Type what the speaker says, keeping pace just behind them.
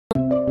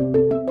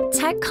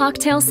Tech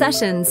Cocktail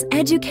Sessions,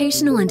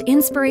 educational and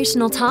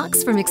inspirational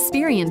talks from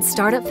experienced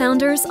startup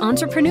founders,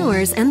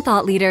 entrepreneurs, and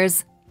thought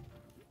leaders.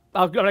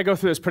 I'm going to go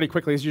through this pretty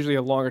quickly. It's usually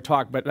a longer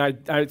talk, but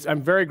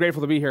I'm very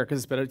grateful to be here because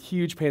it's been a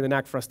huge pain in the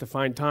neck for us to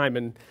find time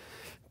and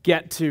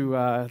get to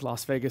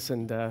Las Vegas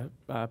and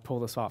pull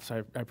this off.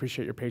 So I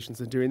appreciate your patience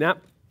in doing that.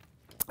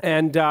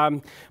 And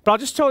but I'll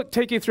just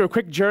take you through a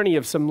quick journey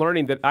of some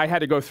learning that I had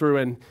to go through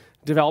in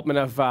development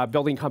of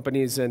building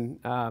companies and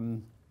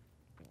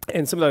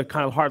some of the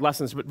kind of hard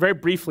lessons. But very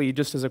briefly,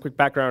 just as a quick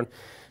background,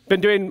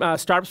 been doing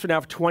startups for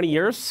 20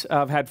 years.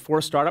 I've had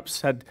 4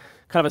 startups, had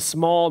kind of a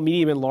small,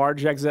 medium, and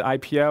large exit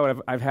IPO.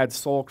 And I've had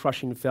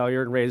soul-crushing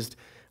failure and raised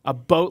a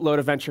boatload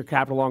of venture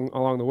capital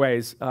along the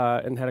ways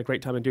and had a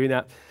great time in doing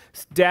that.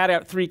 Dad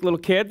out 3 little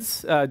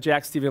kids,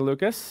 Jack, Steven, and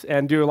Lucas,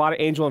 and do a lot of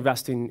angel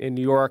investing in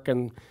New York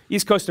and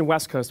East Coast and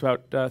West Coast,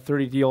 about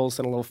 30 deals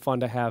and a little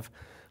fund I have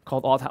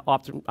called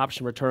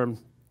Option Return,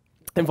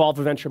 involved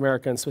with Venture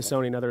America and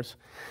Smithsonian and others.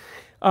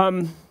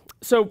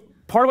 So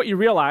part of what you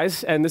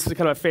realize, and this is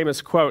kind of a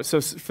famous quote, so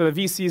for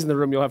the VCs in the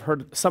room, you'll have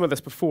heard some of this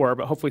before,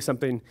 but hopefully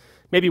something,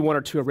 maybe 1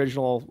 or 2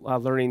 original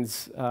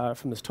learnings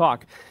from this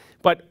talk.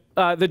 But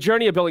the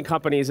journey of building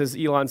companies, as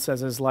Elon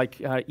says, is like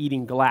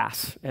eating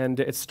glass. And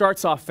it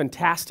starts off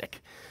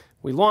fantastic.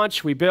 We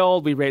launch, we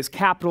build, we raise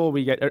capital,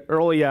 we get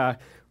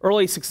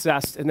early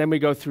success, and then we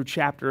go through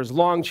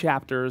long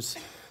chapters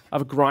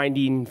of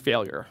grinding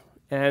failure.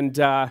 And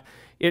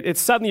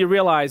it's suddenly you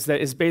realize that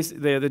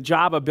the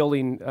job of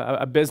building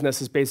a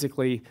business is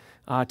basically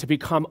to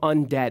become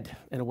undead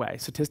in a way,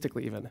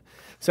 statistically even.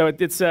 So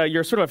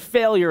you're sort of a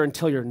failure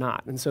until you're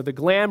not. And so the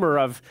glamour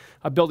of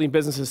building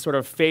businesses sort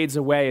of fades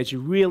away as you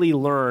really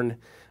learn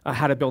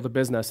how to build a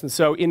business. And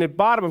so in the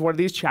bottom of one of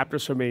these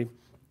chapters for me,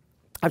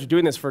 after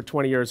doing this for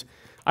 20 years,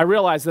 I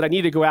realized that I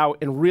need to go out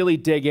and really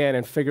dig in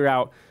and figure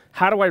out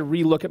how do I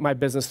relook at my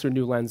business through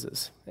new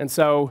lenses. And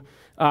so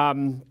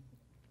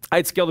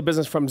I'd scaled the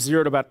business from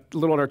 0 to about a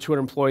little under 200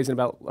 employees in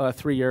about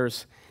 3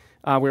 years.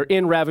 We were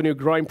in revenue,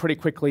 growing pretty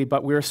quickly,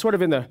 but we were sort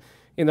of in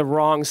the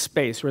wrong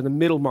space. We were in the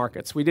middle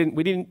markets. We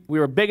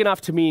were big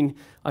enough to mean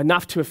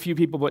enough to a few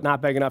people, but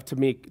not big enough to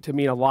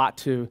mean a lot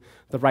to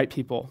the right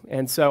people.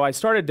 And so I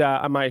started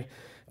on my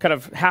kind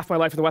of half my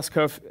life in the West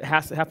Coast,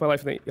 half my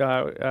life in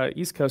the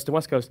East Coast and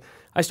West Coast.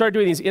 I started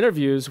doing these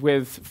interviews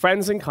with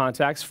friends and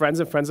contacts, friends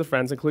and friends of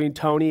friends, including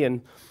Tony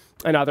and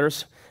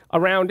others,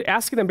 around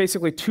asking them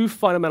basically 2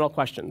 fundamental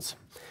questions.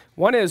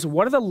 One is,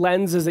 what are the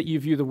lenses that you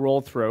view the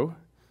world through?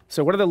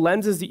 So what are the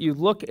lenses that you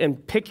look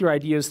and pick your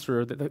ideas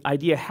through, that the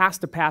idea has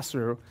to pass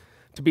through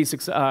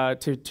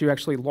to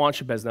actually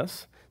launch a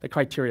business, the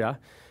criteria?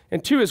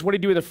 And 2 is, what do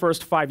you do in the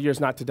first 5 years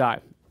not to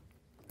die?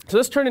 So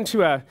this turned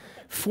into a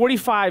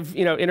 45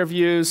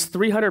 interviews,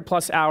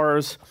 300+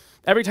 hours.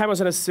 Every time I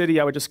was in a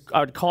city, I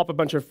would call up a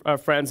bunch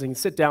of friends and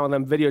sit down with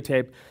them,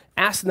 videotape,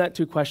 ask them that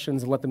 2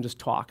 questions and let them just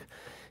talk.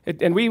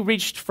 And we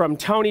reached from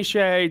Tony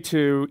Hsieh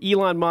to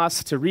Elon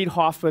Musk to Reid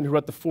Hoffman, who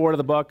wrote the foreword of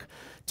the book,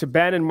 to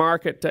Ben and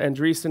Mark at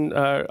Andreessen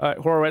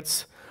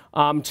Horowitz,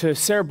 to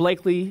Sarah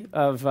Blakely,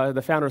 of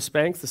the founder of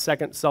Spanx, the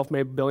second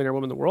self-made billionaire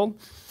woman in the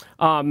world,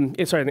 in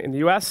the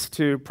US,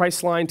 to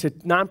Priceline, to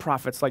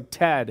nonprofits like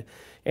TED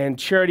and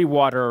Charity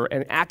Water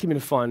and Acumen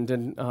Fund,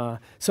 and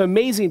some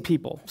amazing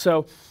people.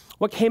 So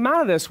what came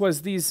out of this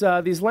was these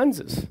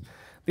lenses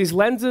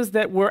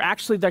that were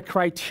actually the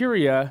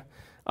criteria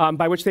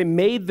by which they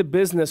made the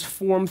business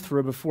form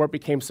through before it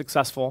became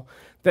successful,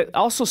 that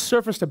also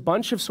surfaced a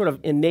bunch of sort of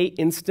innate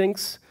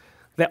instincts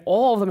that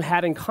all of them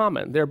had in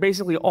common. They're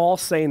basically all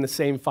saying the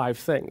same 5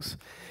 things.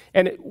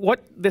 And how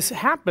this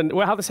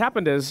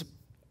happened is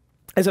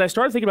that I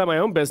started thinking about my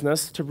own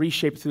business to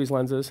reshape through these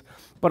lenses,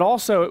 but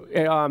also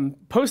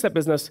post that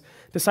business,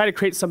 decided to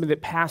create something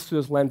that passed through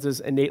those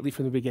lenses innately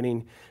from the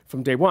beginning,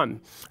 from day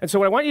one. And so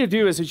what I want you to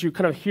do is, as you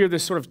kind of hear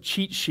this sort of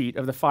cheat sheet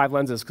of the 5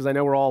 lenses, because I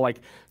know we're all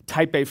like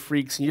type A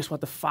freaks, and you just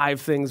want the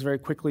 5 things very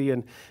quickly,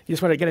 and you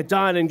just want to get it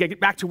done and get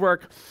back to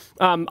work.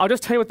 I'll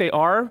just tell you what they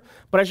are,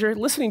 but as you're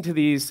listening to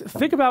these,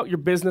 think about your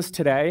business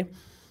today,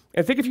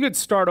 and think if you could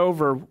start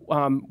over,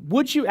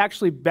 would you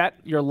actually bet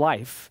your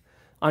life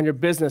on your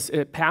business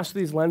it pass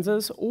through these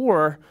lenses,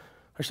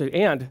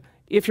 and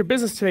if your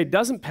business today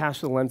doesn't pass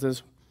through the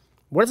lenses,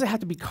 what does it have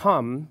to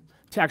become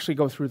to actually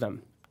go through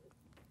them?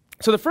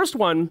 So the first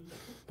one,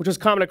 which is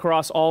common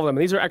across all of them,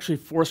 and these are actually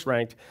force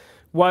ranked,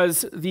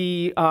 was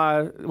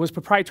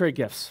proprietary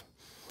gifts.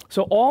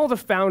 So all the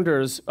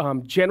founders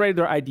generated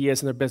their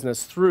ideas in their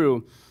business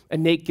through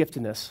innate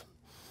giftedness.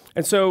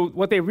 And so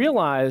what they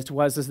realized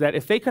was that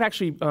if they could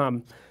actually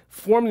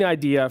form the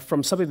idea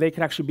from something they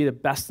could actually be the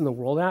best in the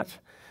world at,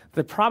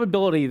 the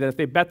probability that if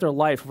they bet their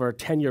life over a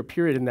 10-year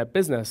period in that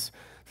business,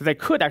 that they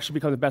could actually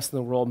become the best in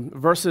the world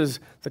versus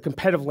the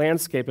competitive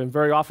landscape. And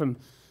very often,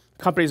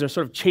 companies are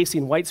sort of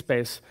chasing white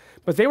space.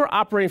 But they were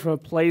operating from a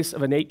place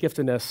of innate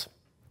giftedness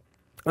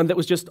that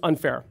was just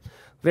unfair.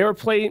 They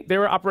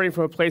were operating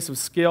from a place of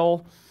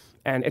skill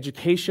and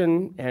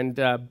education and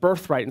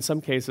birthright in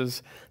some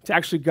cases to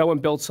actually go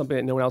and build something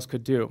that no one else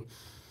could do.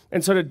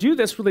 And so to do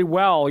this really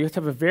well, you have to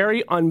have a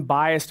very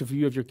unbiased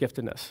view of your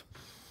giftedness.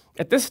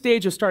 at this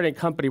stage of starting a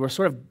company,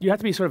 you have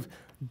to be sort of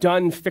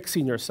done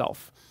fixing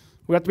yourself.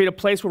 We have to be at a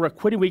place where we're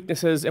quitting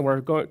weaknesses and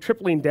we're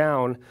tripling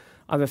down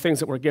on the things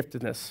that we're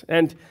gifted in.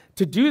 And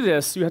to do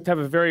this, you have to have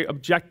a very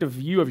objective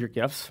view of your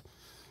gifts.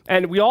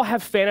 And we all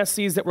have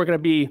fantasies that we're going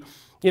to be,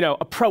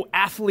 a pro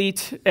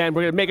athlete and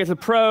we're going to make it to the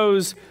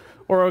pros,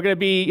 or we're going to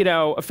be,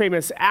 a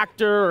famous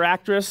actor or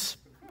actress.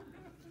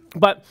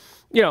 But,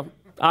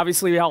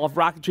 obviously we all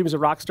have dreams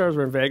of rock stars.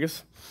 We're in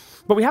Vegas.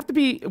 But we have to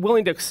be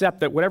willing to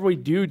accept that whatever we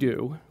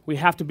do, we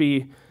have to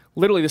be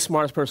literally the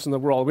smartest person in the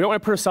world. We don't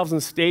want to put ourselves in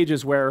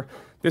stages where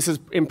this is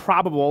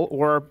improbable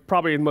or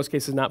probably in most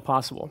cases not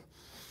possible.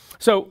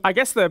 So I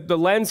guess the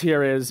lens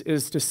here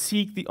is to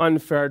seek the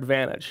unfair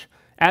advantage.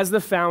 As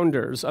the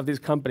founders of these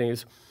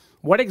companies,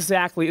 what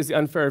exactly is the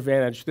unfair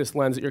advantage, this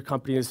lens that your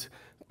company is,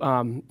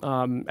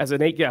 as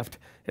innate gift,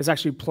 is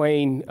actually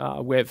playing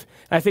with?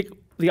 And I think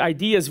the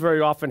ideas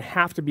very often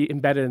have to be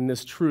embedded in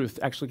this truth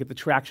to actually get the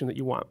traction that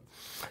you want.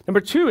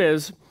 Number two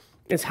is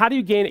how do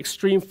you gain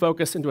extreme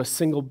focus into a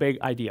single big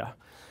idea?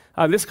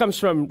 This comes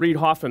from Reid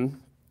Hoffman.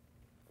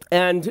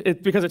 And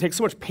because it takes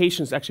so much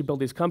patience to actually build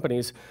these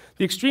companies,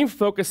 the extreme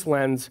focus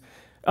lens,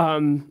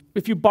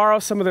 if you borrow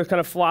some of the kind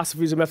of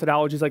philosophies and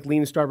methodologies like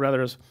Lean Startup and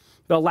others,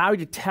 they'll allow you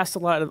to test a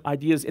lot of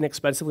ideas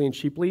inexpensively and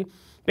cheaply.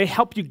 They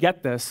help you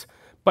get this.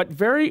 But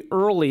very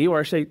early, or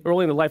I should say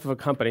early in the life of a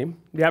company,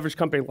 the average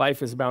company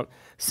life is about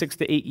 6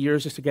 to 8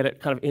 years just to get it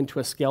kind of into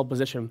a scaled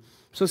position.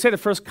 So say the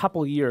first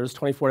couple of years,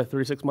 24 to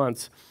 36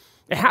 months,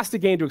 it has to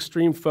gain to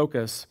extreme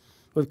focus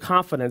with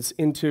confidence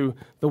into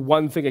the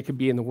one thing it could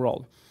be in the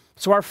world.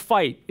 So our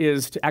fight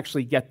is to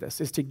actually get this,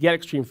 is to get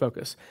extreme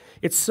focus.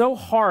 It's so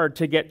hard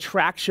to get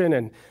traction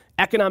and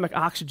economic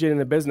oxygen in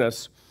the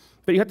business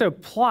that you have to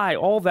apply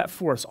all that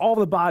force, all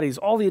the bodies,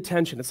 all the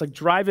attention. It's like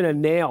driving a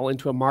nail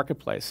into a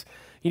marketplace.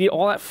 You need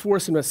all that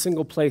force in a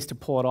single place to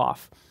pull it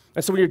off.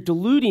 And so when you're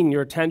diluting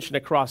your attention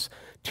across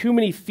too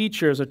many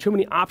features or too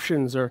many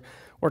options or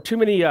too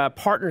many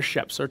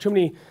partnerships or too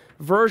many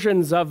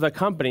versions of the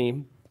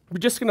company, you're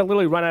just going to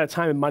literally run out of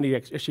time and money to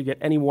actually get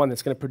any one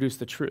that's going to produce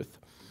the truth.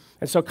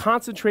 And so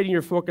concentrating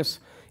your focus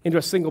into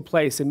a single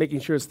place and making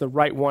sure it's the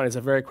right one is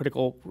a very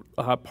critical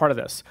part of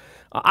this.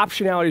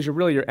 Optionalities are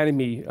really your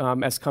enemy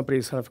as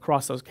companies kind of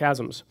cross those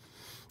chasms.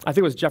 I think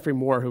it was Jeffrey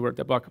Moore who wrote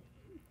that book.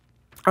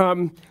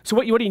 So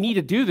what you need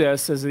to do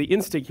this, as the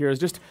instinct here, is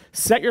just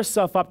set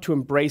yourself up to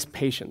embrace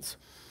patience.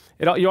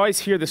 You always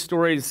hear the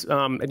stories,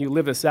 and you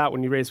live this out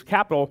when you raise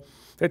capital,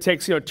 that it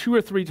takes 2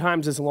 or 3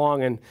 times as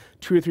long and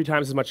 2 or 3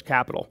 times as much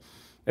capital.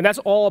 And that's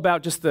all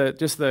about just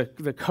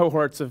the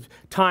cohorts of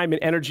time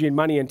and energy and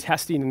money and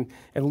testing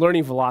and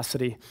learning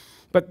velocity.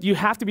 But you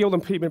have to be able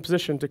to be in a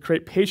position to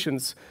create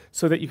patience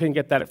so that you can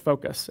get that at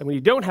focus. And when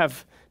you don't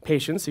have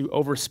patience, you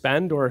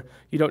overspend or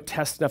you don't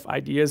test enough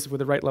ideas with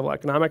the right level of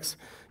economics,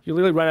 you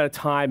literally run out of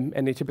time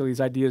and typically these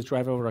ideas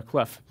drive over a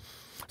cliff.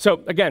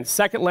 So again,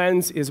 second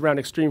lens is around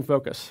extreme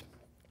focus.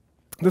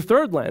 The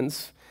third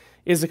lens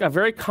is a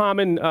very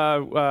common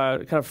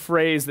kind of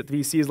phrase that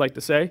VCs like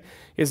to say,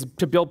 is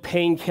to build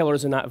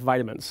painkillers and not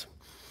vitamins.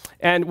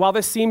 And while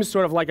this seems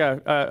sort of like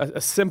a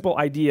simple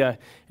idea,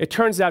 it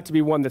turns out to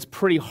be one that's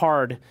pretty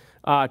hard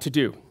to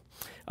do.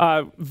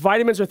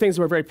 Vitamins are things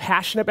we're very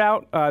passionate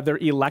about. They're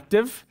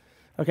elective.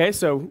 Okay,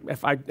 so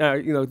if a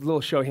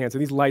little show of hands,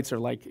 and these lights are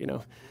like,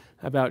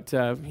 about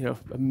a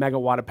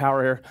megawatt of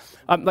power here.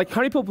 Like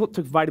how many people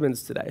took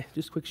vitamins today?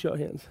 Just quick show of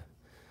hands.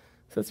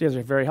 So those guys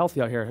are very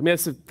healthy out here. I mean,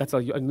 that's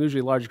an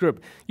unusually large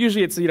group.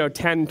 Usually it's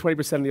 10,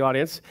 20% of the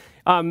audience.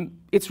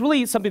 It's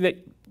really something that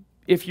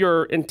if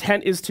your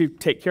intent is to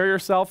take care of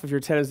yourself, if your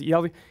intent is to eat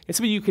healthy, it's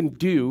something you can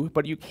do,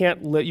 but you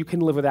can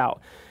live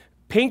without.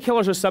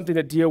 Painkillers are something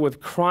that deal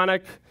with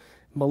chronic,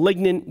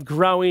 malignant,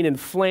 growing,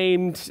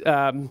 inflamed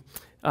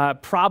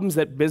problems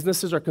that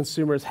businesses or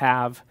consumers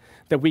have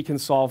that we can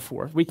solve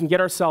for. We can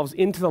get ourselves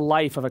into the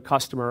life of a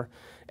customer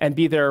and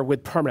be there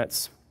with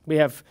permanence. We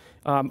have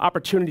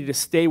opportunity to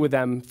stay with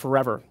them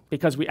forever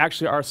because we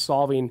actually are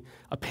solving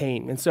a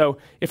pain. And so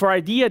if our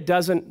idea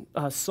doesn't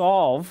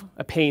solve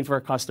a pain for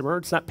a customer,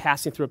 it's not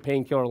passing through a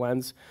painkiller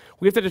lens,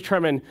 we have to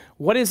determine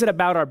what is it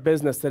about our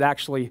business that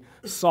actually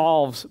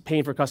solves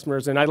pain for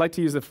customers. And I like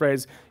to use the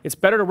phrase, it's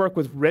better to work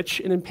with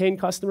rich and in pain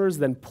customers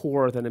than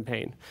poor than in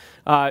pain.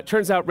 It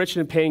turns out rich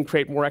and in pain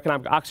create more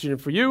economic oxygen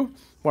for you,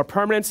 more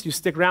permanence, you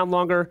stick around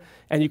longer,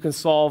 and you can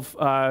solve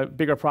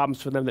bigger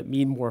problems for them that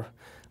mean more,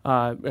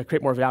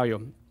 create more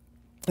value.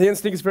 The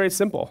instinct is very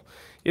simple,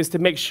 is to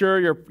make sure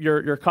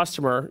your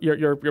customer,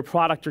 your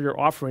product or your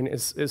offering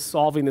is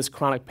solving this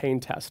chronic pain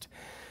test.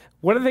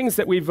 One of the things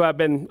that we've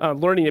been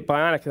learning at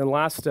Bionic in the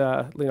last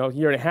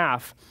year and a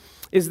half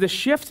is the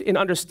shift in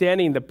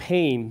understanding the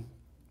pain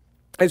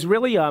is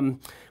really,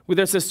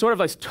 there's this sort of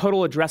like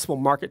total addressable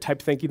market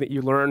type thinking that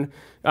you learn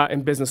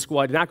in business school.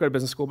 I did not go to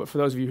business school, but for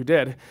those of you who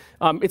did,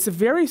 it's a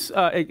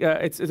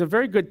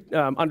very good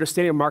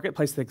understanding of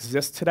marketplace that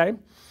exists today.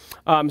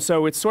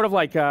 So it's sort of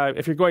like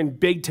if you're going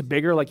big to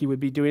bigger, like you would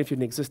be doing if you're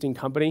an existing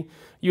company,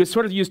 you would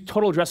sort of use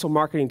total addressable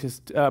marketing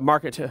to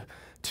market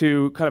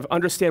to kind of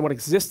understand what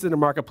exists in a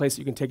marketplace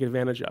that you can take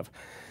advantage of.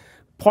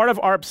 part of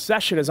our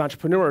obsession as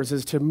entrepreneurs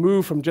is to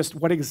move from just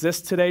what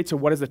exists today to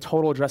what is the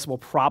total addressable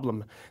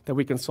problem that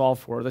we can solve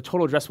for, the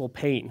total addressable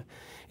pain.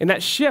 And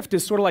that shift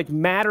is sort of like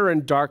matter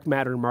and dark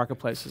matter in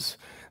marketplaces.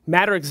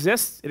 Matter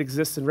exists, it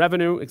exists in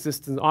revenue,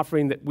 exists in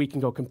offering that we can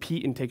go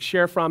compete and take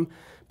share from,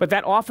 but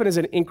that often is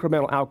an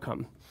incremental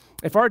outcome.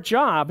 If our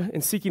job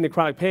in seeking the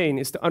chronic pain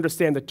is to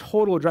understand the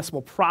total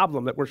addressable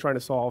problem that we're trying to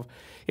solve,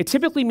 it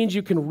typically means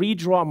you can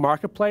redraw a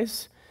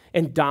marketplace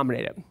and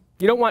dominate it.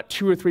 You don't want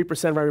 2 or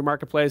 3% of every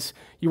marketplace,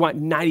 you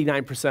want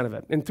 99% of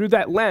it. And through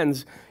that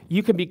lens,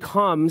 you can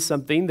become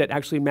something that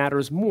actually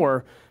matters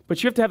more,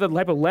 but you have to have the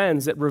type of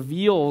lens that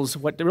reveals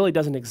what really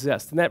doesn't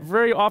exist. And that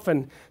very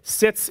often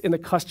sits in the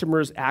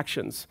customer's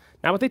actions.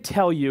 Not what they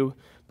tell you,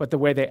 but the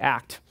way they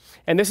act.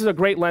 And this is a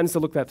great lens to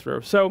look that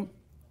through. So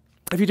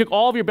if you took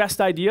all of your best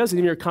ideas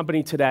in your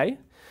company today, and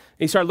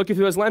you started looking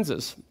through those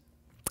lenses,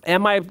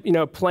 am I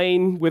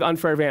playing with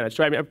unfair advantage?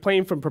 Right? I'm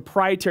playing from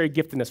proprietary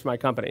giftedness for my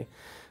company.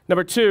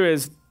 Number 2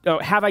 is,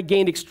 have I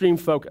gained extreme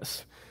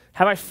focus?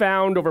 Have I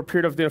found over a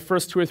period of the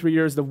first 2 or 3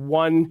 years the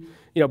one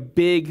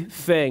big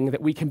thing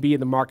that we can be in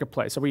the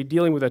marketplace? Are we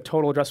dealing with a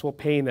total addressable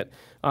pain that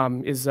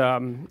is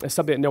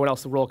something that no one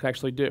else in the world can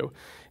actually do?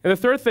 And the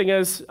third thing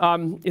is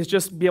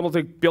just be able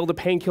to build a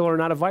painkiller,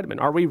 not a vitamin.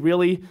 Are we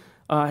really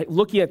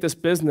looking at this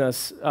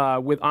business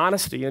with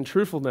honesty and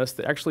truthfulness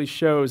that actually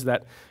shows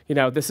that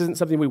this isn't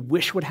something we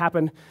wish would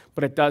happen,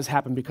 but it does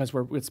happen because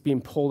it's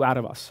being pulled out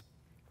of us?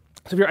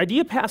 So if your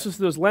idea passes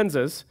through those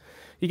lenses,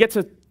 you get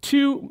to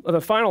 2 of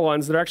the final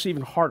ones that are actually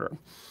even harder.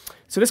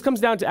 So this comes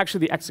down to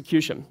actually the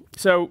execution.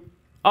 So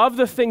of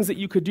the things that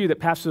you could do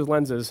that pass through those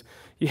lenses,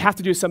 you have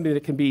to do something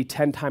that can be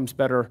 10 times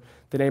better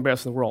than anybody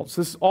else in the world.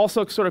 So this is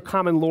also sort of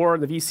common lore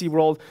in the VC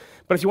world,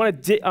 but if you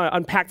want to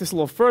unpack this a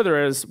little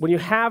further is when you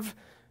have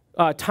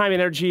time and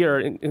energy, or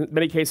in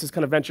many cases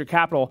kind of venture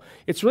capital,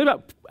 it's really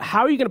about how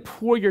are you going to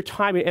pour your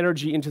time and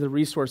energy into the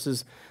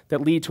resources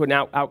that lead to an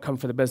outcome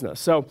for the business.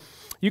 So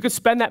you could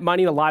spend that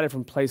money in a lot of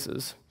different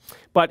places.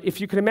 But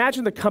if you can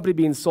imagine the company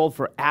being sold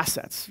for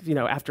assets,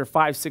 after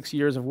 5-6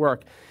 years of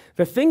work,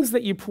 the things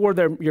that you pour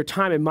your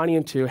time and money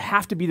into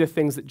have to be the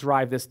things that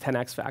drive this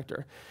 10x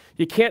factor.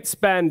 You can't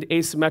spend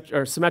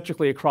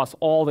symmetrically across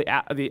all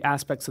the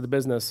aspects of the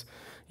business.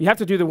 You have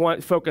to do the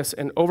one focus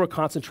and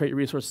over-concentrate your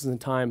resources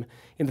and time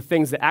in the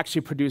things that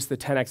actually produce the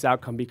 10x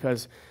outcome,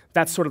 because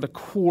that's sort of the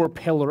core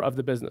pillar of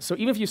the business. So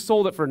even if you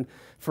sold it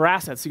for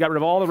assets, you got rid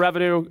of all the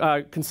revenue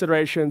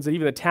considerations and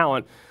even the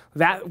talent,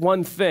 that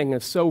one thing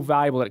is so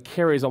valuable that it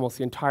carries almost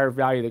the entire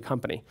value of the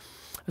company.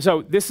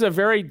 So this is a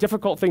very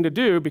difficult thing to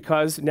do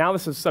because now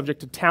this is subject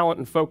to talent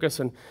and focus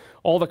and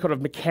all the kind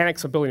of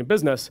mechanics of building a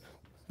business.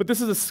 But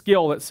this is a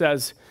skill that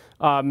says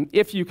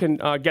if you can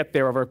get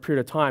there over a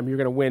period of time, you're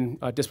going to win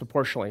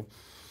disproportionately.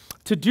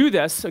 To do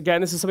this,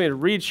 again, this is something that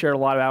Reid shared a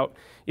lot about,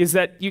 is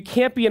that you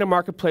can't be in a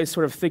marketplace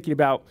sort of thinking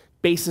about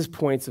basis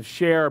points of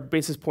share,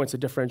 basis points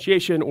of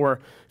differentiation, or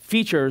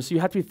features.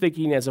 You have to be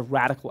thinking as a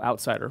radical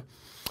outsider.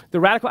 The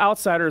radical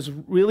outsiders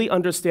really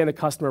understand the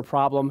customer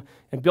problem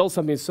and build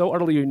something so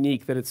utterly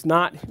unique that it's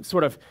not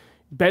sort of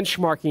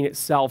benchmarking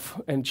itself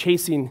and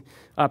chasing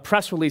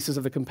press releases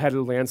of the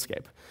competitive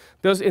landscape.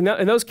 In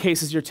those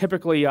cases, you're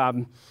typically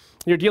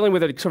you're dealing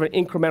with a sort of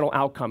an incremental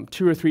outcome,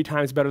 2 or 3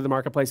 times better than the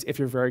marketplace if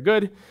you're very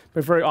good,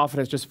 but very often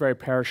it's just very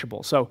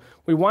perishable. So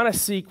we want to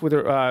seek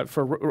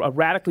for a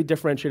radically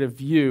differentiated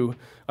view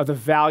of the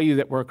value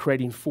that we're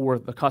creating for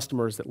the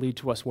customers that lead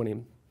to us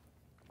winning.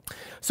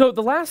 So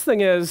the last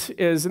thing is,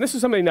 and this is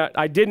something that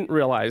I didn't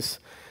realize.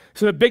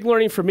 So the big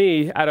learning for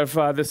me out of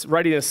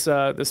writing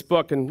this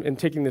book and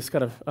taking this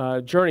kind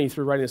of journey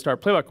through writing the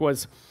Startup Playbook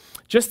was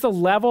just the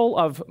level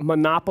of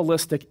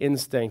monopolistic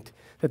instinct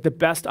that the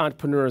best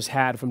entrepreneurs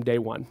had from day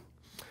one.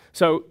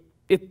 So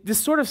this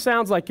sort of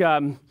sounds like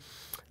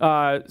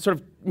sort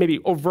of maybe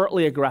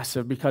overtly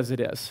aggressive, because it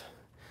is.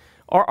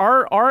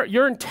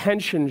 Your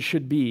intention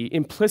should be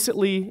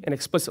implicitly and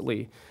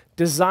explicitly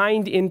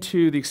designed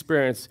into the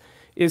experience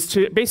is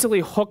to basically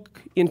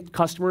hook in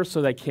customers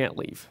so they can't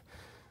leave.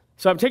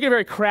 So I'm taking a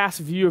very crass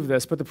view of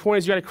this, but the point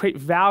is you got to create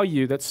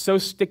value that's so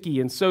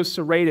sticky and so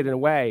serrated in a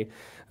way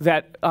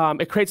that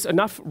it creates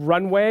enough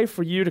runway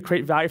for you to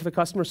create value for the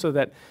customer so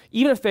that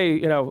even if they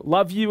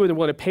love you and they're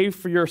willing to pay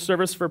for your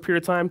service for a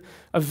period of time,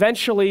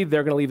 eventually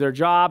they're going to leave their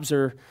jobs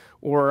or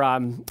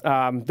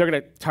they're going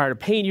to tired of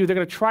paying you. They're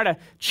going to try to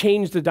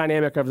change the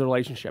dynamic of the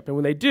relationship. And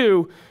when they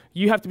do,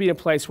 you have to be in a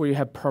place where you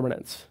have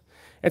permanence.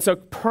 And so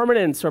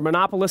permanence or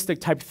monopolistic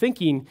type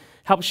thinking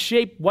helps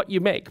shape what you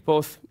make,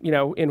 both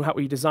in how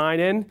we design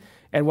in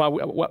and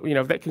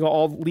that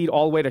can lead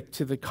all the way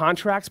to the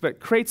contracts, but it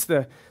creates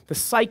the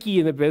psyche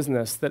in the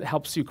business that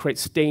helps you create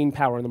staying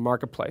power in the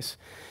marketplace.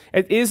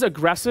 It is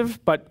aggressive,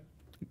 but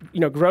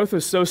growth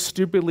is so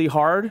stupidly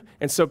hard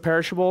and so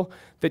perishable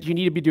that you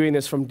need to be doing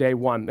this from day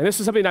one. And this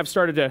is something I've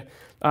started to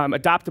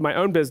adopt in my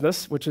own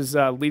business, which is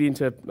leading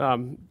to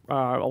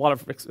a lot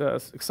of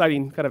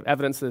exciting kind of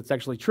evidence that it's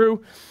actually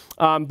true.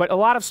 But a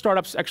lot of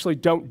startups actually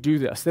don't do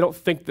this. They don't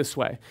think this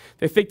way.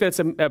 They think that it's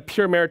a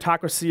pure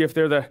meritocracy if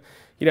they're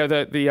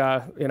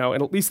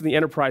at least in the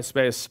enterprise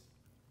space.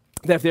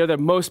 that if they're the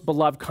most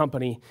beloved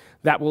company,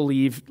 that will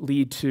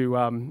lead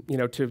to,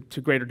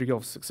 to greater degree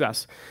of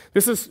success.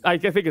 This is, I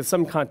think in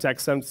some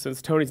context,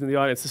 since Tony's in the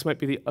audience, this might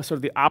be sort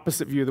of the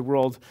opposite view of the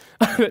world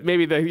that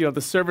maybe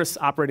the service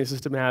operating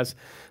system has,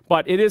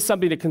 but it is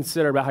something to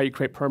consider about how you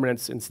create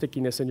permanence and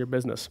stickiness in your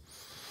business.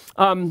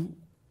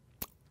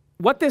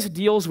 What this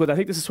deals with, I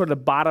think this is sort of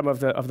the bottom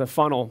of the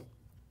funnel,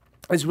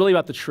 is really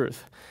about the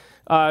truth.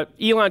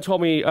 Elon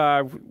told me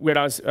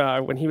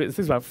when he was, this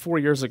is about 4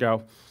 years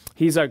ago.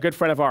 He's a good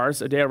friend of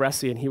ours, Adeo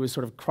Ressi, and he was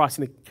sort of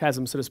crossing the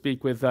chasm, so to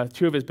speak, with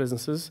two of his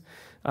businesses,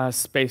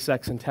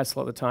 SpaceX and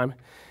Tesla at the time.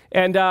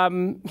 And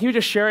he was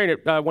just sharing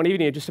it one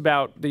evening just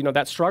about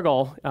that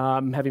struggle,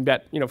 having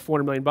bet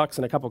 $400 million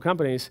in a couple of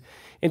companies,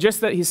 and just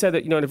that he said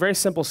that in a very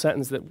simple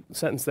sentence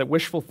that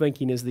wishful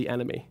thinking is the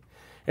enemy.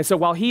 And so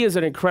while he is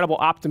an incredible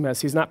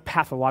optimist, he's not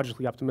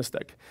pathologically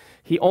optimistic.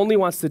 He only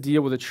wants to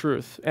deal with the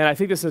truth. And I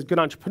think this is good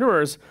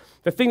entrepreneurs.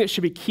 The thing that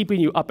should be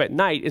keeping you up at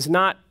night is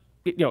not,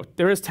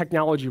 there is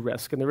technology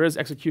risk and there is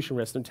execution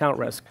risk and talent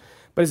risk,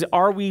 but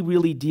are we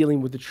really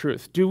dealing with the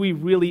truth? Do we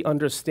really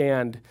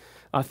understand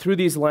through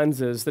these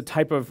lenses the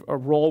type of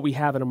role we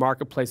have in a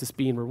marketplace that's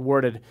being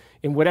rewarded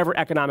in whatever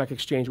economic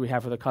exchange we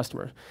have for the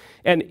customer?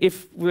 And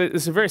it's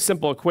a very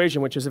simple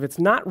equation, which is if it's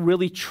not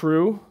really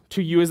true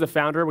to you as the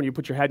founder when you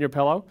put your head in your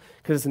pillow,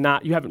 because it's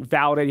not, you haven't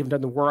validated, you haven't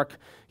done the work,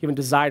 you haven't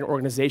designed an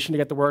organization to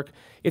get the work,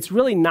 it's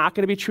really not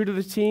going to be true to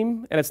the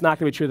team, and it's not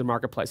going to be true to the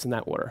marketplace in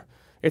that order.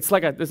 It's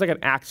like an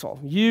axle.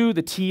 You,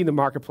 the team, the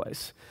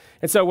marketplace.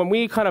 And so when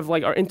we kind of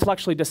are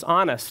intellectually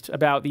dishonest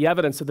about the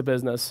evidence of the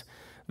business,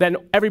 then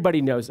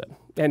everybody knows it.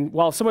 And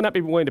while someone might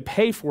be willing to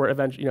pay for it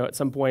eventually, at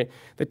some point,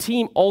 the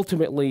team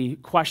ultimately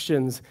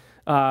questions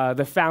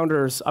the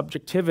founder's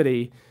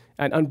objectivity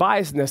and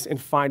unbiasedness in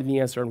finding the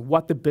answer and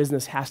what the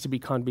business has to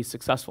become to be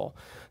successful.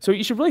 So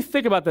you should really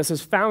think about this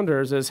as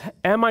founders as,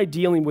 am I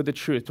dealing with the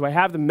truth? Do I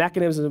have the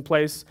mechanisms in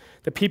place,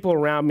 the people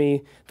around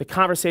me, the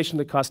conversation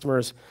with the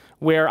customers,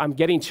 where I'm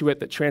getting to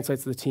it that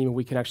translates to the team and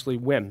we can actually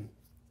win?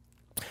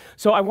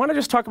 So I want to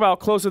just talk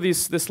about, close with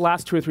this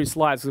last 2 or 3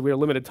 slides because we have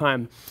limited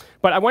time.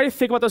 But I want you to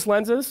think about those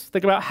lenses,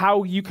 think about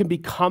how you can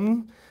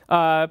become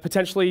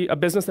potentially a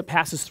business that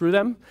passes through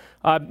them.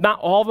 Not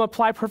all of them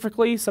apply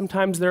perfectly.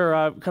 Sometimes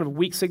they're kind of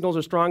weak signals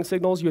or strong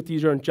signals. You have to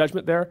use your own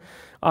judgment there.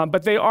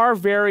 But they are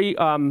they're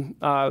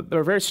a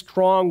very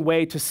strong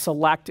way to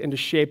select and to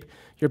shape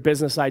your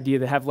business idea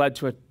that have led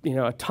to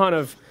a ton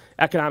of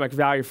economic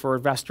value for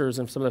investors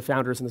and some of the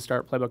founders in the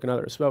Startup Playbook and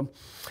others. So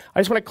I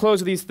just want to close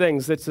with these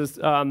things. This is,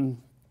 I'm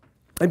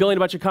building a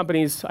bunch of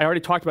companies. I already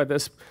talked about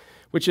this,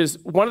 which is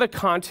one of the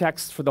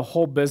contexts for the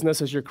whole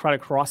business as you're kind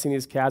of crossing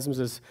these chasms,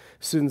 as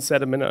Susan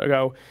said a minute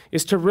ago,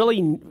 is to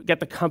really get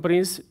the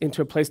companies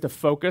into a place to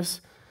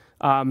focus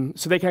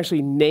so they can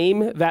actually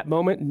name that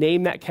moment,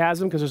 name that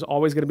chasm, because there's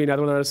always going to be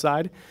another one on the other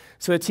side,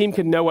 so the team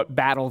can know what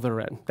battle they're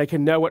in. They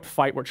can know what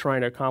fight we're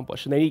trying to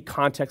accomplish, and they need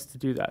context to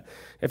do that.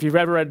 If you've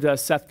ever read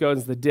Seth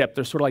Godin's The Dip,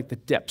 they're sort of like the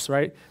dips,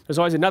 right? There's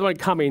always another one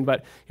coming,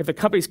 but if the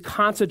company's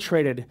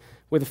concentrated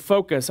with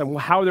focus on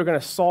how they're going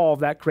to solve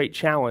that great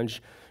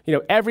challenge,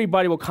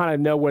 everybody will kind of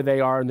know where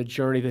they are in the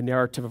journey, the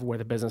narrative of where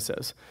the business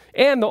is.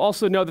 And they'll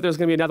also know that there's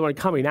going to be another one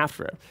coming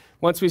after it.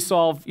 Once we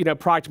solve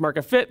product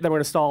market fit, then we're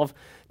going to solve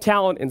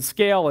talent and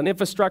scale and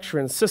infrastructure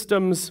and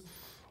systems,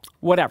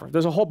 whatever.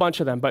 There's a whole bunch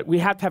of them, but we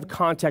have to have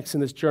context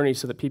in this journey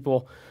so that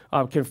people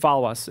can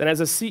follow us. And as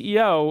a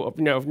CEO,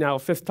 now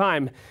 5th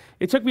time,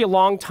 it took me a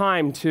long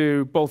time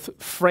to both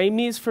frame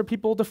these for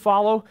people to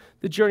follow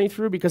the journey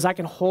through, because I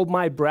can hold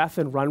my breath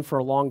and run for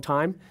a long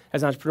time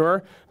as an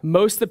entrepreneur.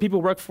 Most of the people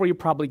who work for you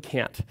probably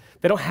can't.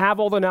 They don't have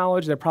all the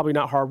knowledge. They're probably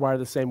not hardwired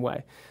the same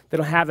way. They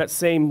don't have that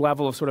same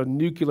level of sort of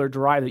nuclear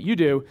drive that you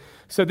do.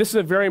 So this is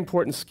a very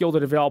important skill to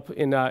develop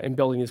in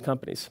building these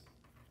companies.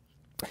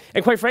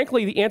 And quite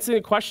frankly, the answer to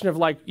the question of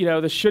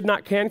the should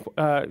not can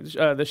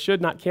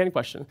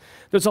question.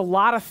 There's a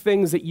lot of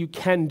things that you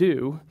can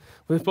do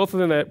with both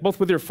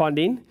with your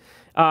funding,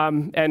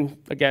 and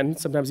again,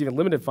 sometimes even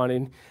limited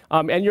funding,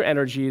 and your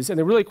energies. And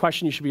the really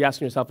question you should be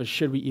asking yourself is,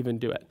 should we even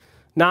do it?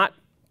 Not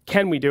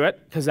can we do it,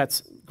 because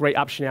that's great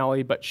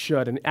optionality, but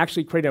should, and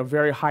actually creating a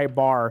very high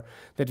bar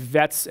that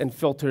vets and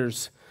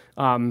filters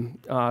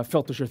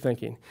your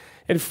thinking.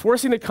 And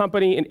forcing the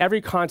company in every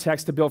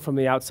context to build from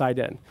the outside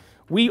in.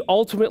 We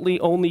ultimately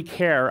only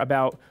care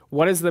about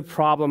what is the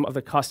problem of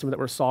the customer that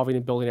we're solving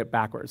and building it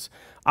backwards.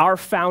 Our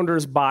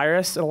founders'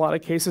 bias, in a lot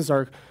of cases,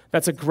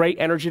 that's a great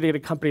energy to get a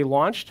company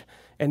launched,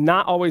 and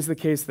not always the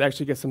case that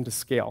actually gets them to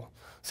scale.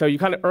 So you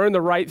kind of earn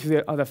the right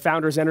through the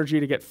founder's energy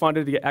to get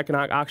funded, to get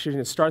economic oxygen,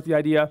 and start the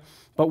idea,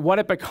 but what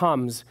it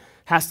becomes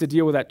has to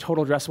deal with that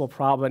total addressable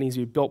problem that needs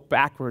to be built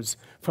backwards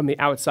from the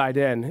outside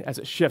in as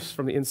it shifts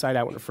from the inside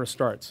out when it first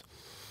starts.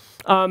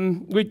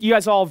 You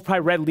guys all have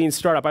probably read Lean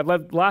Startup. I've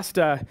led last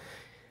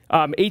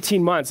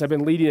 18 months, I've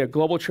been leading a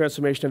global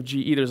transformation of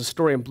GE. There's a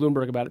story in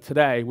Bloomberg about it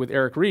today with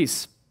Eric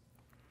Ries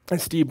and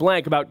Steve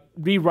Blank about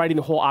rewriting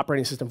the whole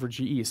operating system for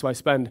GE. So I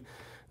spend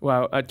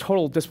a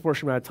total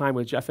disproportionate amount of time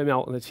with Jeff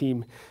Immelt and the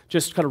team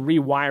just kind of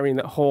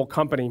rewiring the whole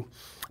company.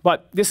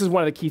 But this is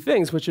one of the key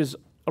things, which is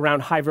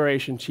around high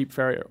variation, cheap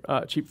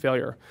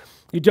failure.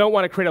 You don't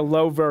want to create a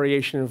low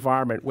variation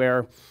environment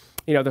where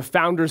the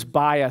founder's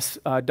bias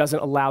doesn't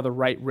allow the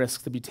right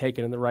risks to be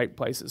taken in the right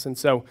places. And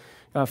so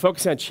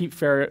focusing on cheap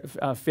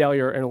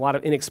failure and a lot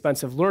of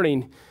inexpensive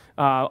learning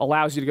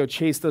allows you to go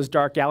chase those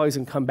dark alleys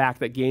and come back.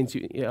 That gains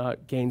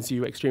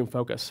you extreme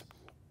focus.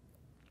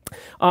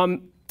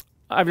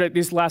 I've got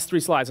these last 3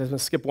 slides. I'm going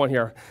to skip one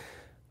here.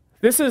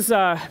 This is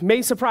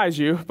may surprise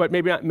you, but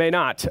may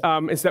not.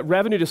 Is that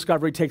revenue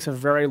discovery takes a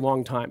very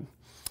long time.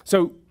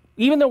 So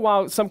even though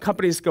while some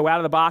companies go out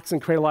of the box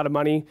and create a lot of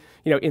money,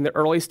 in the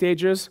early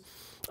stages,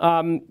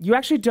 you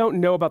actually don't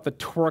know about the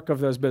torque of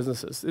those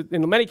businesses.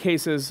 In many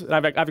cases,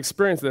 I've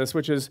experienced this,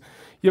 which is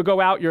you'll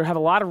go out, you'll have a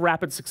lot of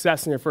rapid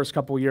success in your first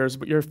couple of years,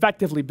 but you're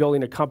effectively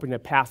building a company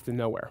that path to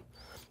nowhere.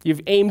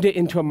 You've aimed it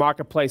into a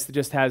marketplace that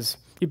just has,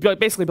 you've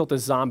basically built a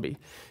zombie.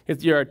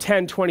 You're a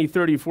 10, 20,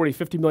 30, 40,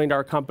 $50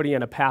 million company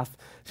and a path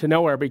to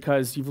nowhere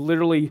because you've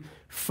literally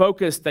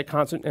focused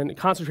and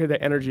concentrated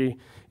that energy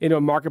into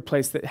a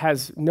marketplace that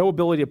has no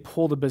ability to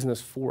pull the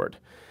business forward.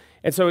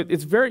 And so you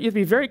have to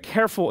be very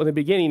careful in the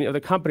beginning of the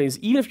companies,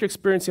 even if you're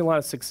experiencing a lot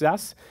of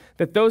success,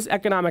 that those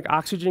economic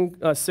oxygen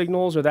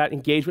signals or that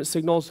engagement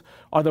signals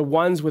are the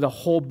ones with a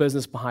whole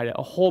business behind it,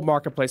 a whole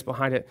marketplace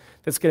behind it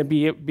that's going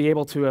to be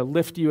able to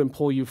lift you and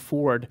pull you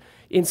forward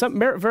in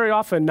very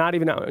often not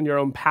even in your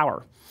own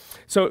power.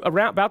 So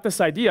about this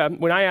idea,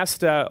 when I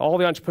asked all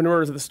the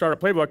entrepreneurs of the Startup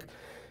Playbook,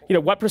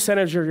 what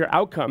percentage of your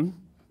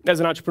outcome as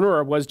an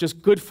entrepreneur was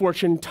just good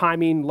fortune,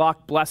 timing,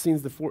 luck,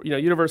 blessings, the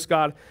universe,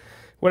 God,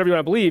 whatever you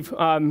want to believe,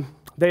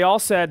 they all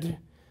said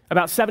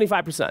about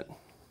 75%.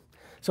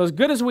 So as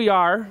good as we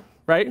are,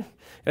 right, and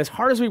as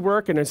hard as we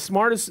work and as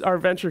smart as our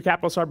venture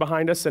capitalists are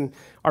behind us and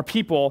our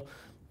people,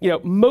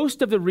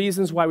 most of the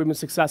reasons why we've been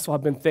successful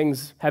have been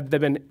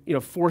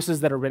forces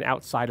that have been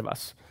outside of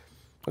us.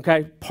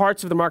 Okay,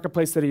 parts of the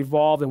marketplace that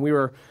evolved, and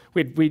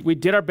we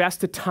did our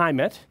best to time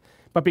it,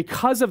 but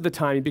because of the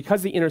timing,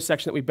 because of the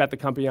intersection that we bet the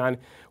company on,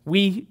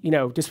 we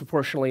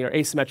disproportionately or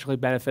asymmetrically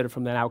benefited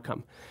from that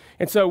outcome.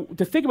 And so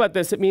to think about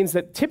this, it means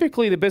that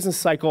typically the business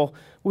cycle,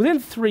 within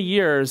 3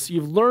 years,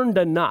 you've learned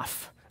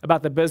enough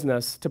about the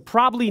business to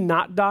probably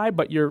not die,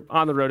 but you're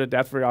on the road to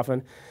death very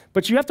often.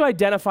 But you have to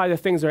identify the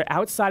things that are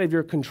outside of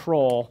your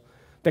control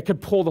that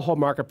could pull the whole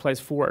marketplace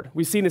forward.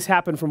 We've seen this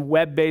happen from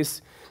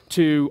web-based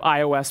to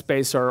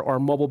iOS-based or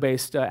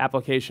mobile-based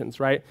applications,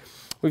 right?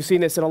 We've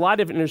seen this in a lot of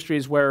different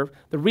industries where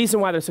the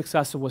reason why they're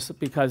successful was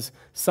because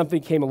something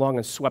came along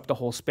and swept the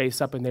whole space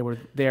up and they were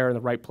there in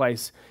the right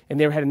place. And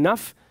they had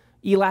enough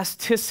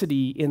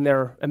elasticity in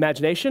their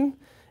imagination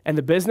and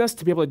the business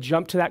to be able to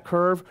jump to that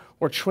curve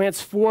or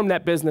transform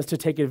that business to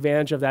take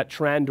advantage of that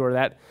trend or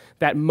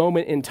that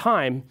moment in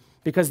time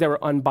because they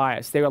were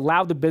unbiased. They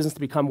allowed the business to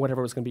become whatever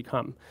it was going to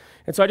become.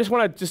 And so I just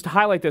want to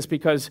highlight this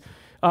because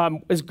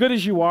as good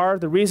as you are,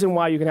 the reason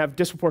why you can have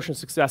disproportionate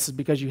success is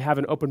because you have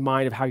an open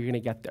mind of how you're going to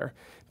get there.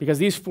 Because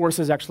these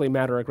forces actually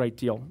matter a great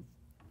deal.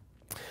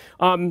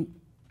 In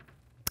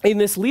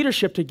this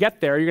leadership to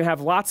get there, you're going to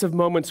have lots of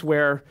moments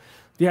where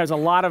there's a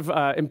lot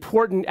of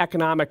important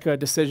economic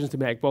decisions to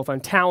make, both on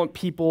talent,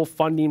 people,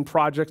 funding,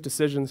 projects,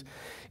 decisions.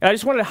 And I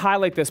just wanted to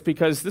highlight this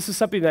because this is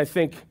something that I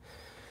think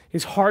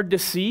is hard to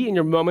see in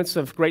your moments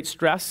of great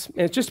stress.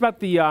 And it's just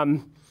about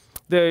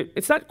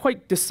it's not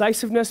quite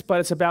decisiveness, but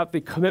it's about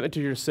the commitment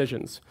to your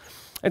decisions.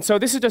 And so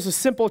this is just a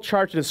simple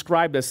chart to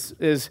describe this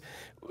is,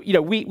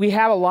 we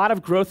have a lot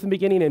of growth in the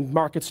beginning and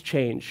markets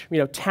change.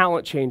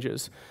 Talent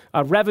changes,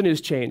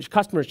 revenues change,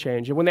 customers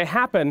change. And when they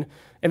happen,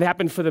 and they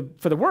happen for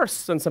the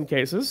worst in some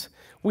cases,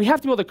 we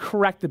have to be able to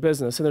correct the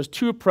business. And there's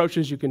 2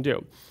 approaches you can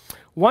do.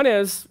 One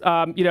is,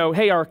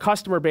 hey, our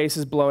customer base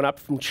is blown up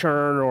from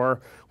churn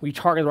or we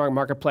target the wrong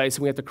marketplace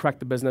and we have to correct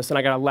the business and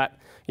I got to let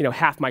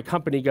half my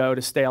company go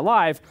to stay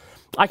alive.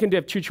 I can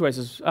have 2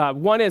 choices.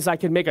 One is I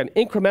can make an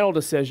incremental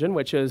decision,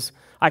 which is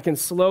I can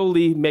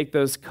slowly make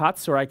those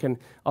cuts or I can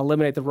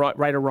eliminate the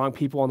right or wrong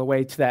people on the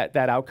way to that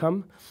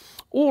outcome.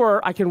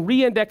 Or I can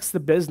re-index the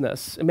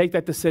business and make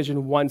that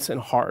decision once and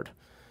hard.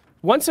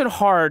 Once and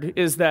hard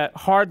is that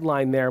hard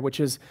line there, which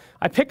is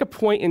I pick a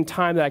point in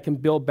time that I can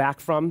build back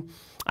from.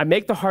 I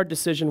make the hard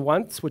decision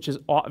once, which is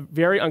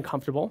very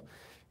uncomfortable.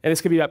 And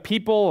this could be about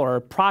people or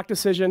a product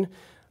decision.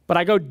 But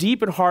I go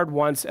deep and hard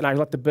once, and I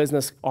let the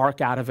business arc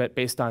out of it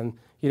based on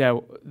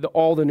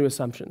all the new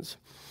assumptions.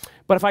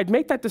 But if I'd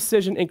make that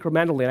decision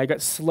incrementally, and I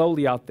get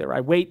slowly out there,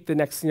 I wait the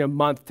next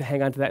month to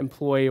hang on to that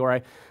employee, or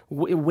I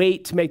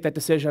wait to make that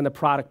decision on the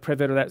product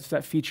pivot or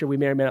that feature we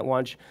may or may not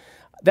launch,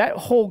 that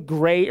whole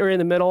gray area in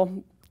the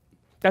middle,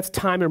 that's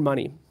time or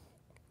money.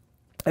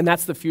 And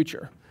that's the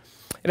future.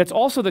 And it's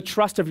also the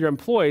trust of your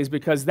employees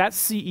because that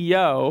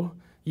CEO,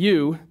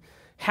 you,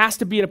 has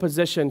to be in a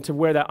position to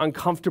wear that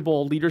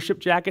uncomfortable leadership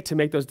jacket to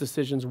make those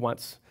decisions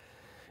once.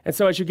 And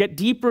so as you get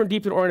deeper and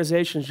deeper in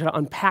organizations, you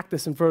unpack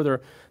this and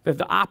further, that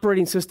the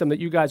operating system that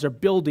you guys are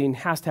building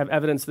has to have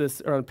evidence of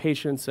this around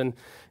patience and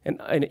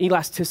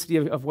elasticity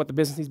of what the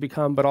business needs to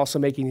become, but also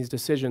making these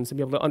decisions and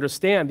be able to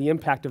understand the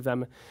impact of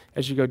them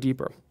as you go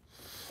deeper.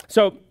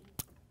 So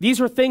These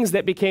were things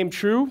that became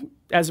true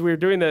as we were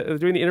doing the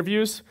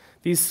interviews.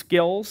 These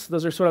skills,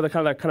 those are sort of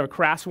the kind of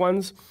crass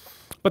ones.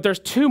 But there's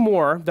two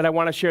more that I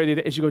want to share with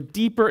you as you go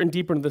deeper and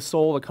deeper into the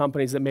soul of the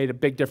companies that made a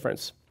big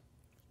difference.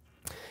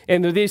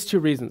 And they're these two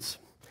reasons.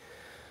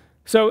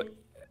 So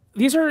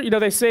these are,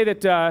 they say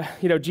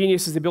that,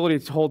 genius is the ability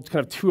to hold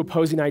kind of two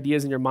opposing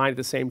ideas in your mind at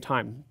the same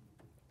time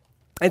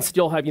and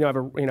still have, have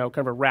a, kind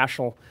of a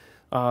rational,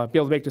 be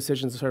able to make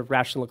decisions and sort of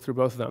rationally look through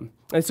both of them.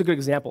 And it's a good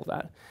example of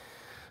that.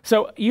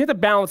 So you have to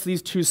balance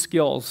these two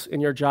skills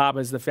in your job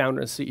as the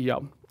founder and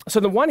CEO. So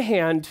on the one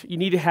hand, you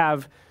need to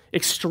have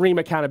extreme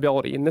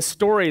accountability. And this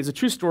story is a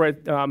true story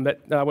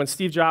that when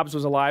Steve Jobs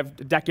was alive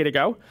a decade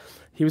ago,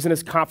 he was in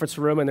his conference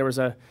room and there was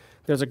a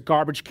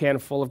garbage can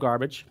full of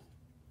garbage.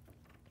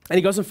 And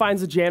he goes and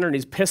finds the janitor and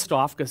he's pissed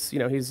off because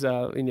he's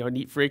a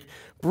neat freak,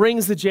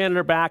 brings the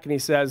janitor back and he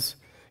says,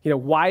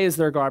 why is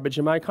there garbage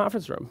in my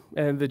conference room?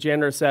 And the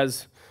janitor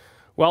says,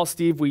 well,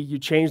 Steve, you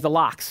changed the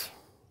locks.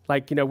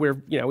 Like,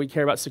 we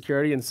care about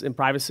security and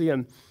privacy,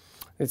 and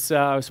it's,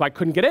 so I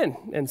couldn't get in.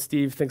 And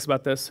Steve thinks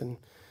about this, and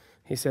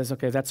he says,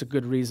 okay, that's a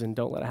good reason.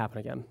 Don't let it happen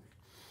again.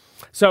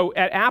 So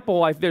at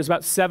Apple, there's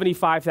about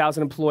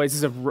 75,000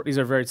 employees. These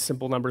are very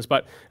simple numbers,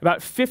 but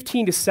about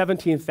 15 to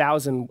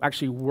 17,000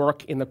 actually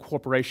work in the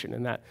corporation,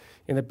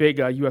 in the big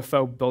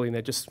UFO building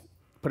that just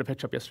put a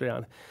picture up yesterday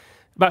on.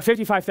 About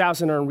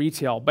 55,000 are in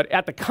retail, but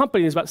at the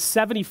company, there's about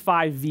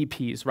 75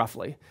 VPs,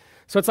 roughly.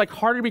 So it's like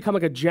harder to become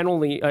like a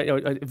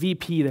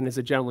VP than is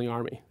a general in the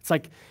Army.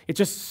 It's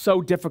just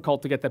so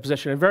difficult to get that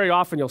position. And very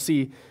often you'll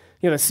see,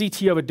 the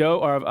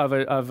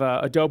CTO of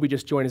Adobe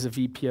just joined as a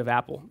VP of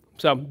Apple.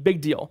 So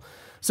big deal.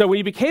 So when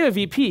you became a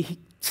VP,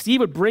 Steve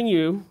would bring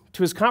you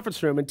to his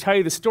conference room and tell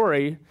you the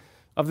story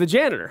of the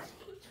janitor.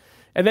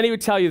 And then he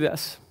would tell you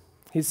this.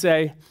 He'd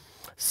say,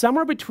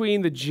 somewhere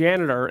between the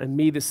janitor and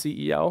me, the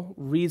CEO,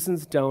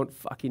 reasons don't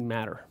fucking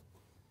matter.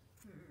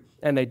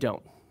 And they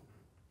don't.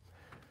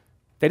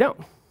 They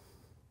don't.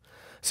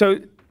 So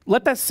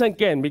let that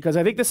sink in, because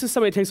I think this is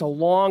something that takes a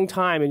long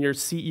time in your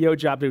CEO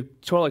job to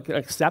totally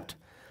accept.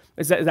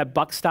 Is that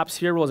buck stops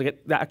here rule?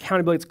 That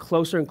accountability gets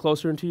closer and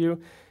closer into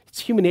you.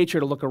 It's human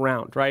nature to look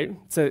around, right?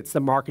 It's the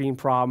marketing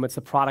problem, it's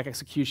the product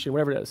execution,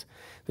 whatever it is.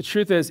 The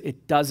truth is,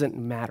 it doesn't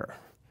matter.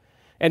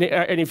 And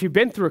if you've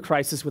been through a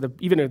crisis with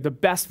even the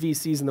best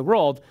VCs in the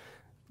world,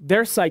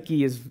 their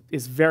psyche is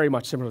very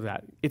much similar to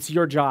that. It's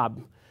your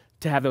job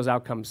to have those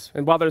outcomes.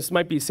 And while there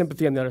might be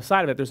sympathy on the other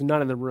side of it, there's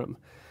none in the room.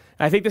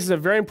 And I think this is a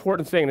very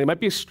important thing. There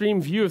might be an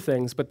extreme view of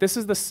things, but this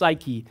is the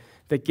psyche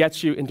that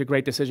gets you into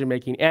great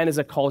decision-making and is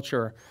a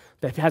culture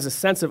that has a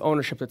sense of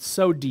ownership that's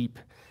so deep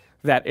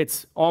that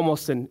it's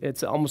almost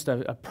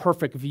a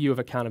perfect view of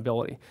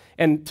accountability.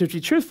 And to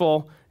be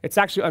truthful, it's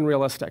actually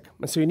unrealistic.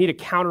 And so you need a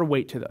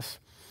counterweight to this.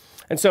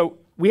 And so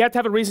we have to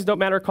have a reasons don't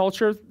matter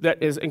culture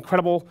that is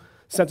incredible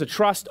sense of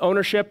trust,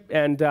 ownership,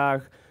 and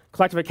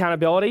collective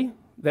accountability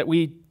that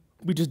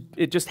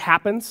it just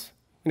happens,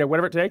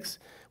 whatever it takes,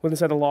 within a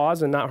set of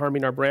laws and not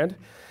harming our brand.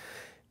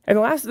 And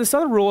this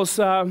other rule is,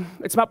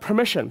 it's about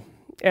permission.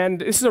 And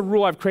this is a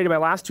rule I've created in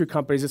my last two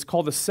companies. It's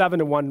called the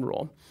 7-to-1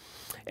 rule.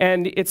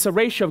 And it's a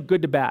ratio of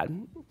good to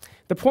bad.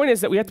 The point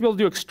is that we have to be able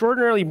to do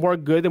extraordinarily more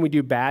good than we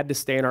do bad to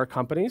stay in our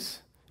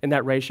companies in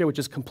that ratio, which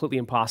is completely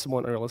impossible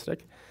and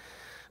unrealistic.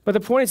 But the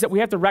point is that we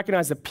have to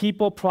recognize that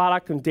people,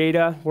 product, and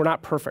data, we're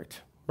not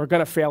perfect. We're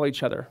going to fail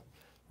each other,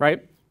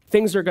 right?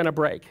 Things are going to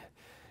break.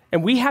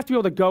 And we have to be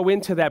able to go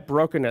into that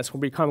brokenness when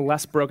we become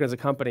less broken as a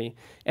company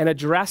and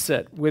address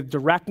it with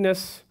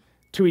directness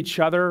to each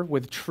other,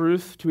 with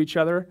truth to each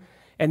other,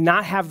 and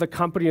not have the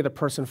company or the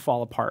person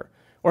fall apart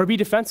or be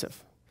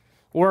defensive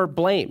or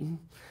blame.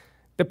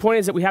 The point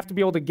is that we have to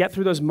be able to get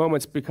through those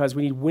moments because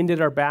we need wind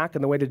at our back,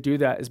 and the way to do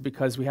that is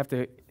because we have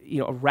to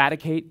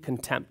eradicate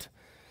contempt.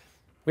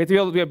 We have to be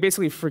able to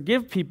basically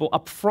forgive people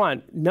up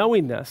front,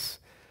 knowing this,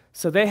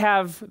 so they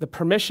have the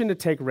permission to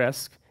take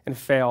risk and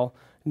fail,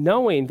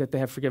 knowing that they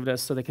have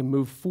forgiveness so they can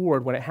move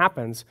forward when it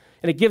happens.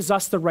 And it gives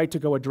us the right to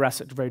go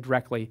address it very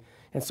directly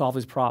and solve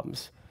these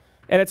problems.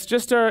 And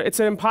it's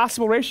an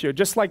impossible ratio,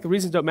 just like the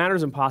reasons don't matter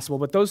is impossible,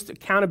 but those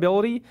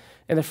accountability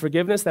and the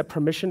forgiveness, that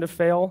permission to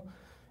fail,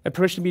 and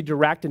permission to be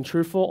direct and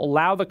truthful,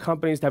 allow the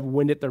companies to have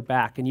wind at their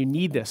back. And you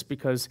need this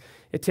because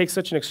it takes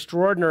such an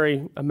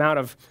extraordinary amount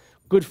of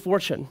good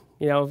fortune.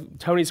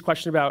 Tony's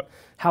question about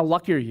how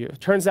lucky are you? It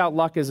turns out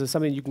luck is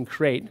something you can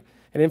create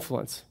and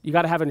influence. You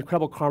got to have an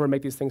incredible karma to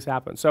make these things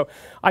happen. So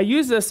I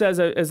use this as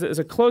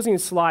a closing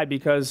slide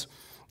because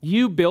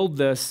you build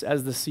this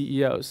as the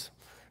CEOs.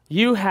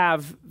 You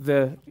have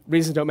the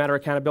reasons don't matter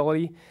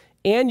accountability,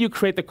 and you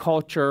create the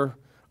culture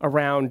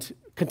around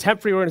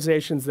contemporary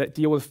organizations that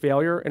deal with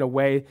failure in a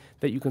way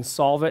that you can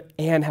solve it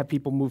and have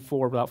people move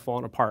forward without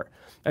falling apart.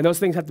 And those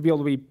things have to be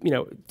able to be,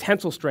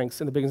 tensile strengths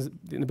in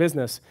the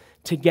business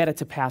to get it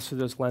to pass through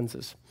those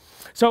lenses.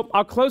 So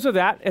I'll close with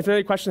that. If there are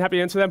any questions, happy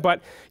to answer them.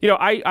 But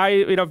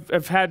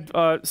I've had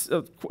a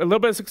little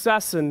bit of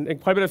success and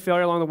quite a bit of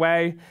failure along the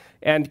way,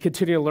 and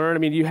continue to learn. I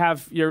mean, you're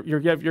very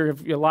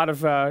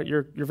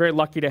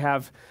lucky to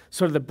have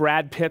sort of the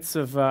Brad Pitts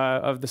of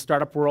the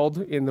startup world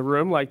in the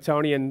room, like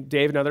Tony and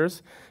Dave and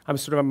others. I'm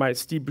sort of on my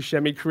Steve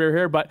Buscemi career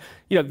here, but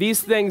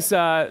these things,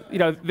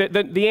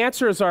 the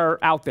answers are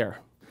out there.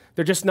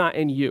 They're just not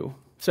in you.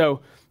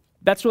 So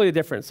that's really the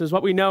difference. There's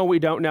what we know, what we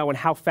don't know, and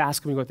how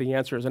fast can we go get the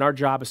answers. And our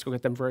job is to go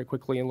get them very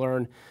quickly and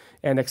learn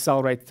and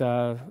accelerate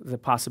the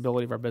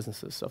possibility of our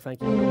businesses. So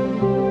thank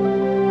you.